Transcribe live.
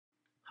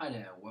Hi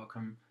there,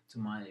 welcome to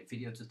my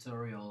video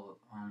tutorial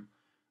on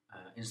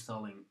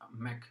installing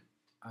Mac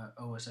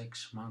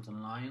OSX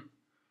Mountain Lion.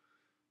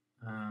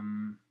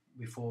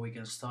 Before we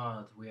can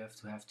start, we have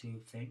to have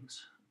two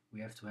things. We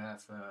have to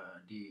have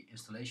the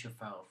installation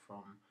file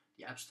from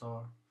the App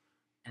Store,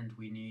 and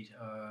we need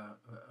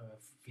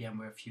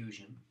VMware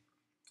Fusion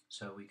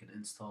so we can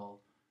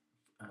install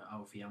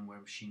our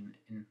VMware machine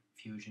in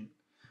Fusion.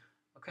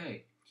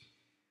 Okay,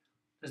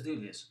 let's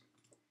do this.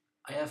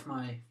 I have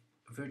my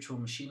virtual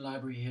machine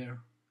library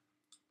here.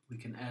 We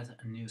can add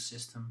a new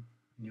system,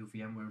 new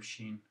VMware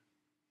machine.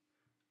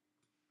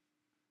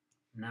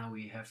 Now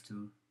we have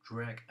to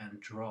drag and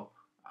drop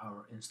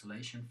our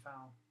installation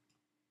file.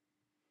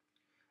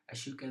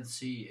 As you can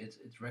see, it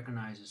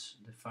recognizes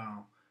the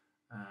file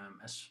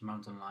as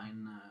Mountain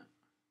Lion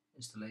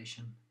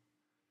installation.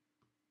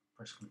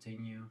 Press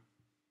continue.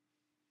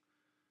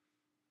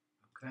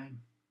 Okay.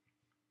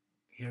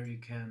 Here you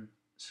can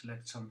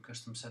select some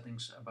custom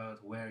settings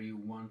about where you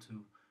want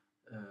to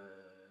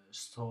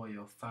store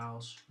your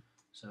files.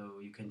 So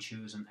you can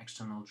choose an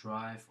external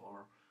drive,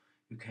 or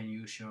you can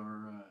use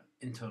your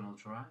internal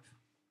drive.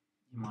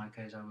 In my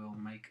case, I will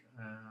make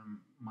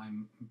my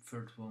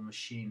virtual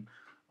machine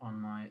on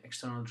my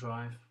external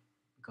drive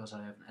because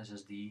I have an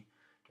SSD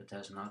that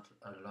has not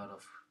a lot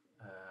of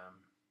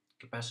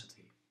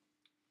capacity.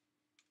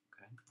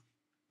 Okay.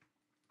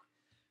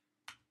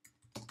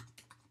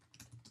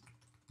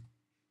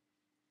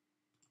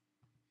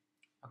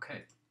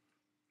 Okay.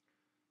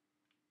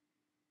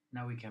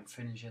 Now we can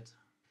finish it.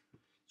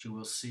 You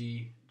will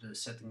see the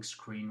settings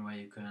screen where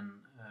you can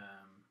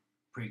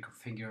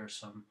pre-configure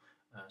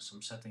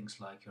some settings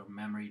like your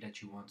memory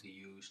that you want to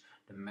use,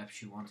 the maps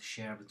you want to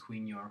share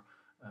between your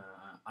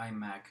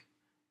iMac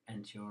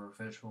and your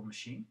virtual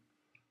machine.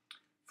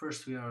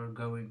 First we are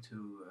going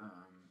to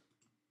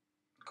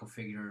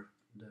configure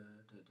the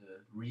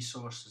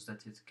resources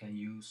that it can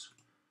use.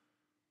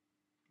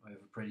 I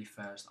have a pretty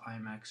fast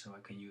iMac, so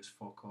I can use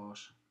 4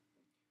 cores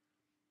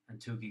and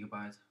 2 GB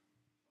of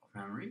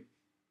memory.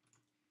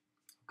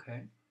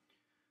 Okay.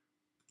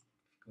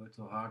 Go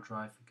to hard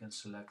drive, you can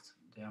select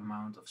the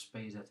amount of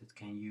space that it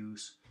can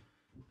use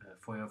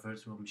for your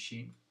virtual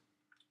machine.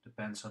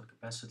 Depends on the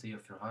capacity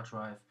of your hard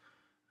drive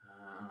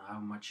and how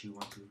much you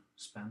want to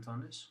spend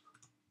on this.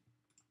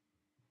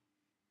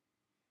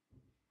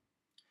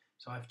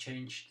 So I've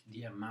changed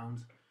the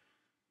amount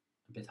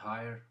a bit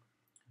higher.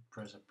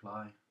 Press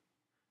apply,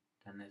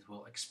 then it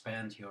will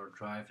expand your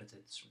drive that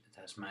it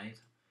has made.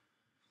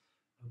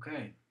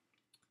 Okay,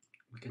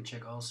 we can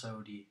check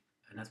also the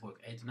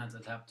network Ethernet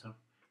adapter.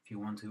 If you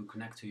want to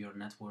connect to your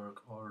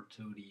network or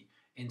to the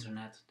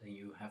internet, then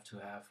you have to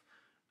have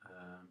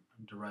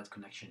the right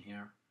connection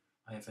here.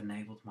 I have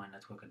enabled my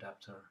network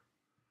adapter.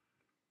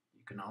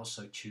 You can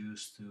also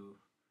choose to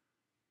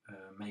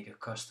make a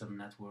custom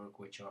network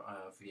with your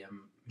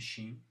VM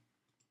machine,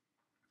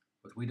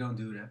 but we don't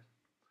do that.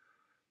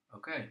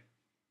 Okay,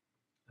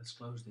 let's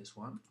close this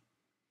one.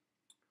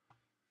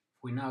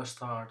 If we now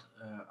start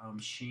our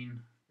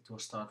machine, it will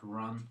start to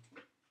run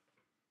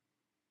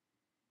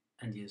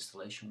and the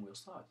installation will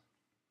start.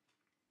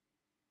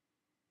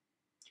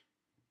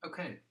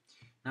 Okay,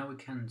 now we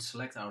can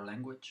select our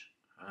language.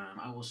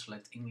 I will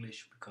select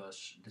English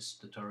because this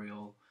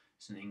tutorial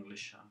is in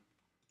English.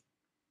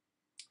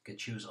 You can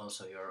choose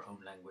also your own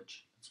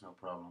language, that's no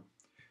problem.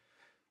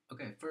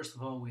 Okay, first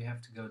of all we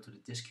have to go to the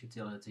disk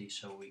utility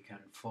so we can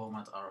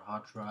format our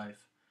hard drive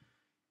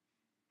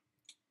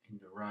in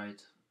the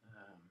right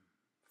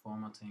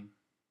formatting. In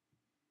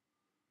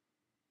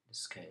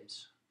this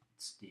case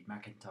it's the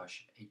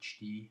Macintosh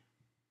HD.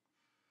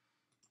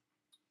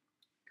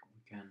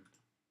 We can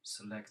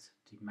select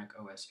the Mac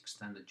OS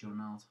Extended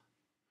Journal.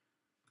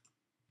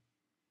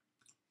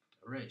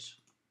 Erase.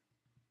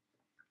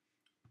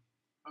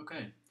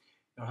 Okay,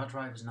 your hard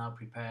drive is now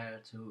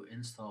prepared to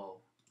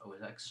install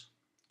OSX.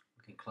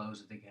 We can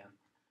close it again.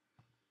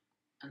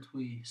 And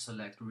we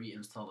select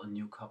reinstall a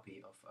new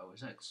copy of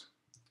OSX.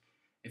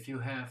 If you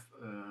have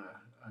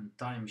a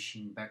time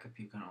machine backup,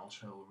 you can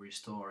also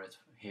restore it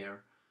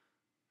here.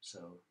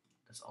 So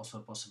that's also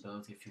a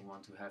possibility if you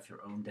want to have your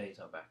own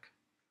data back.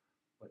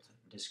 But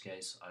in this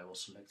case I will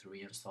select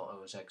reinstall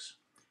OSX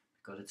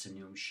because it's a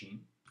new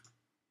machine.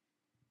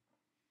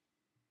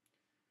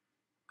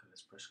 Okay,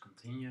 let's press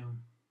continue.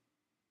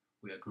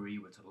 We agree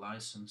with the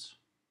license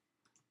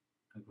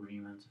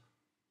agreement.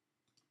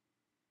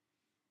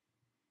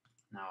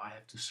 Now I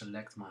have to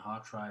select my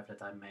hard drive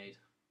that I made.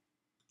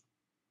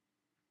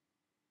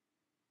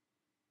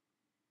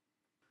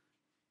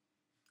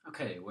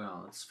 Okay,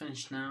 well, it's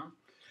finished now.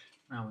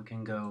 Now we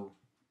can go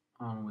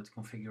on with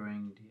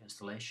configuring the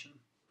installation.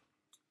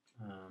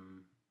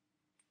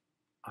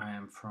 I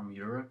am from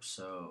Europe,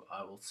 so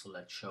I will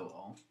select show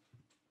all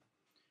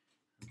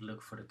and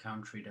look for the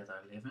country that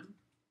I live in.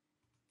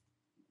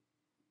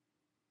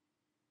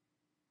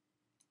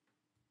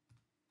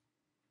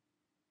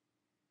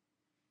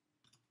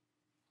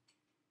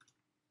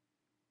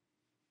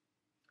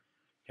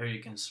 Here you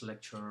can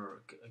select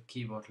your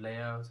keyboard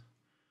layout.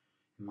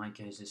 In my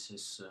case this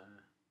is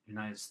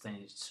United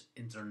States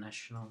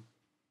International.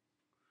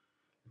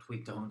 And we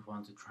don't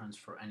want to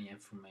transfer any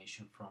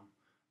information from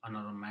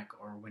another Mac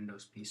or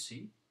Windows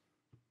PC.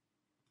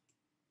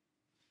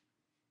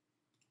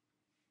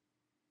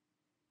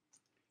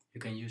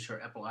 You can use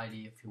your Apple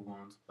ID if you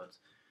want, but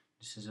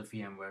this is a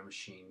VMware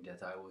machine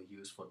that I will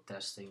use for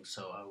testing,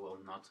 so I will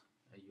not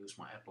use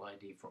my Apple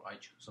ID for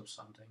iTunes or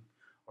something,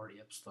 or the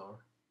App Store.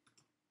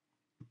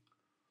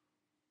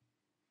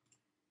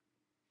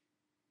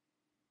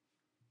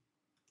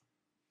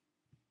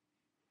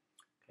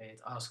 Okay,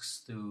 it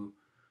asks to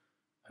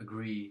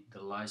agree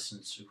the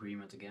license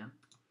agreement again.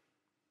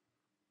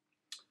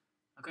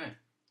 Okay,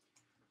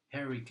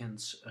 here we can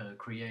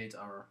create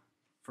our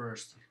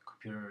first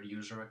computer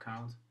user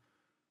account.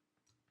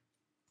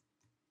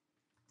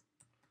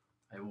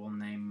 I will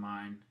name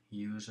mine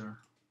user,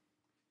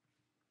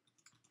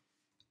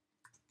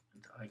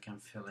 and I can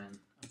fill in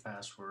a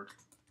password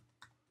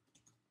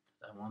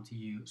that I want to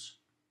use.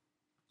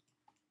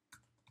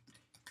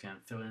 You can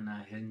fill in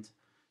a hint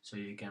so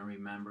you can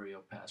remember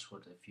your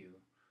password if you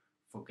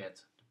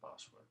forget the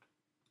password.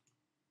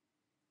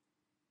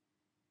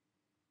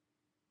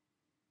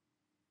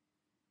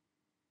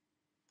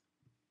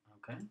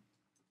 Okay,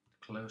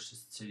 the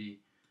closest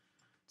city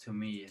to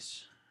me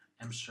is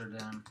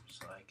Amsterdam,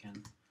 so I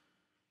can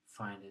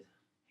find it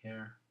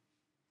here.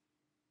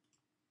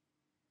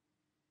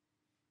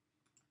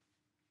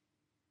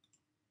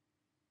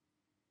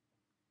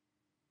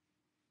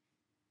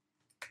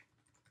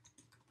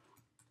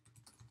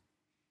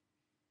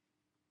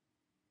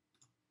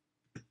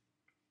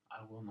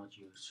 I will not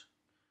use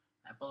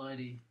Apple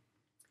ID.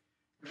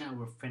 Now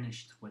we're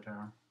finished with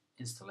our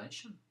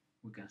installation.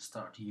 We can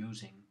start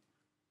using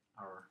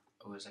our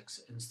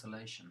OSX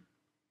installation.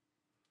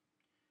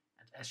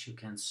 And as you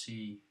can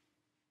see,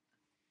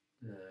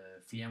 the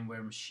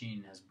VMware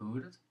machine has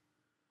booted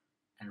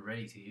and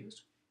ready to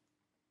use.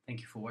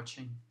 Thank you for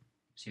watching.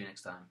 See you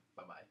next time.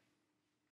 Bye bye.